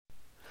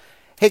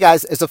Hey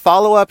guys, as a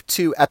follow up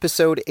to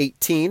episode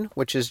 18,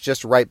 which is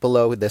just right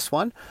below this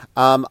one,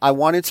 I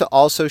wanted to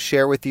also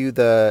share with you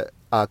the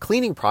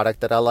cleaning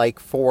product that I like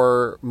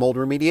for mold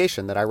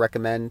remediation that I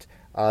recommend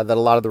that a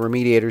lot of the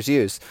remediators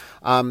use.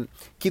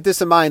 Keep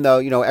this in mind though,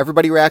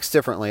 everybody reacts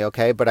differently,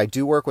 okay? But I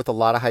do work with a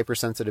lot of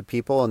hypersensitive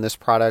people, and this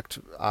product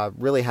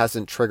really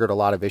hasn't triggered a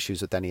lot of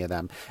issues with any of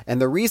them.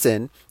 And the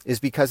reason is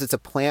because it's a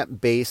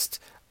plant-based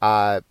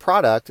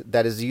product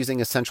that is using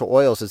essential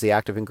oils as the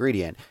active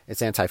ingredient.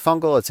 It's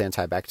antifungal, it's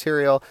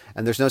antibacterial,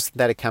 and there's no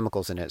synthetic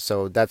chemicals in it.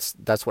 So that's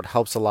what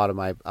helps a lot of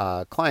my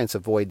clients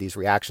avoid these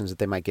reactions that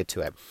they might get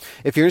to it.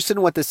 If you're interested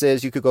in what this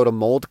is, you could go to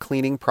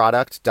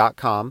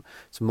moldcleaningproduct.com.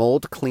 It's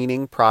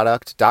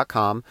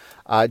moldcleaningproduct.com.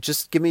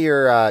 Just give me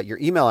your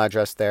email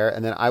address there,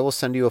 and then I will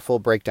send you a full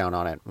breakdown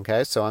on it.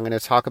 Okay, so I'm going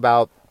to talk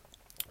about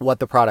what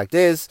the product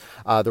is,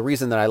 the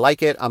reason that I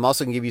like it. I'm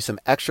also going to give you some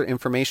extra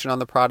information on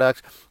the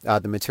product,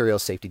 the material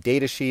safety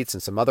data sheets,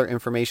 and some other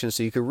information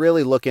so you can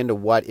really look into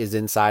what is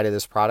inside of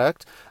this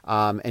product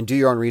and do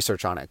your own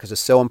research on it, because it's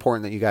so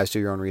important that you guys do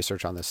your own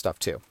research on this stuff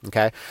too.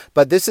 Okay,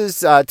 but this is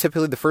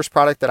typically the first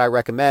product that I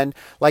recommend.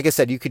 Like I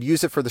said, you could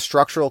use it for the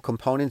structural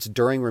components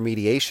during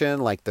remediation,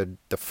 like the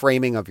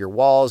framing of your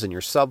walls and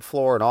your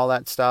subfloor and all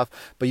that stuff,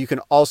 but you can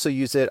also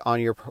use it on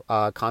your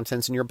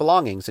contents and your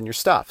belongings and your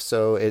stuff.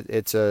 So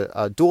it's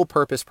a dual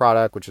purpose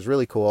product, which is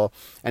really cool.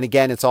 And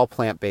again, it's all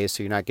plant-based,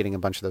 so you're not getting a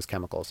bunch of those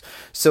chemicals.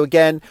 So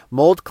again,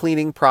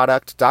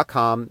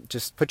 moldcleaningproduct.com.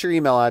 Just put your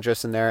email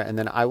address in there, and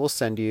then I will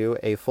send you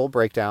a full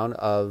breakdown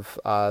of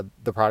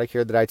the product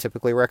here that I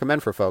typically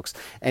recommend for folks.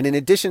 And in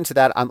addition to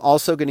that, I'm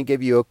also going to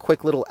give you a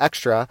quick little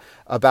extra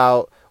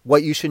about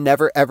what you should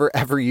never, ever,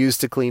 ever use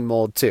to clean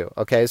mold too.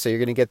 Okay, so you're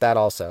going to get that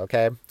also.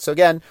 Okay, so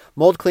again,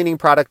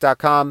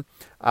 moldcleaningproduct.com.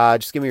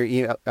 Just give me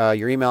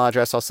your email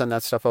address. I'll send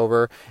that stuff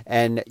over,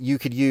 and you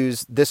could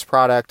use this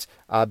product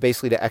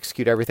basically to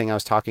execute everything I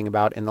was talking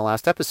about in the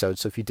last episode.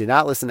 So if you did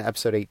not listen to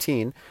episode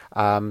 18,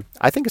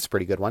 I think it's a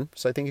pretty good one.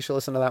 So I think you should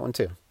listen to that one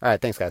too. All right,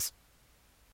 thanks guys.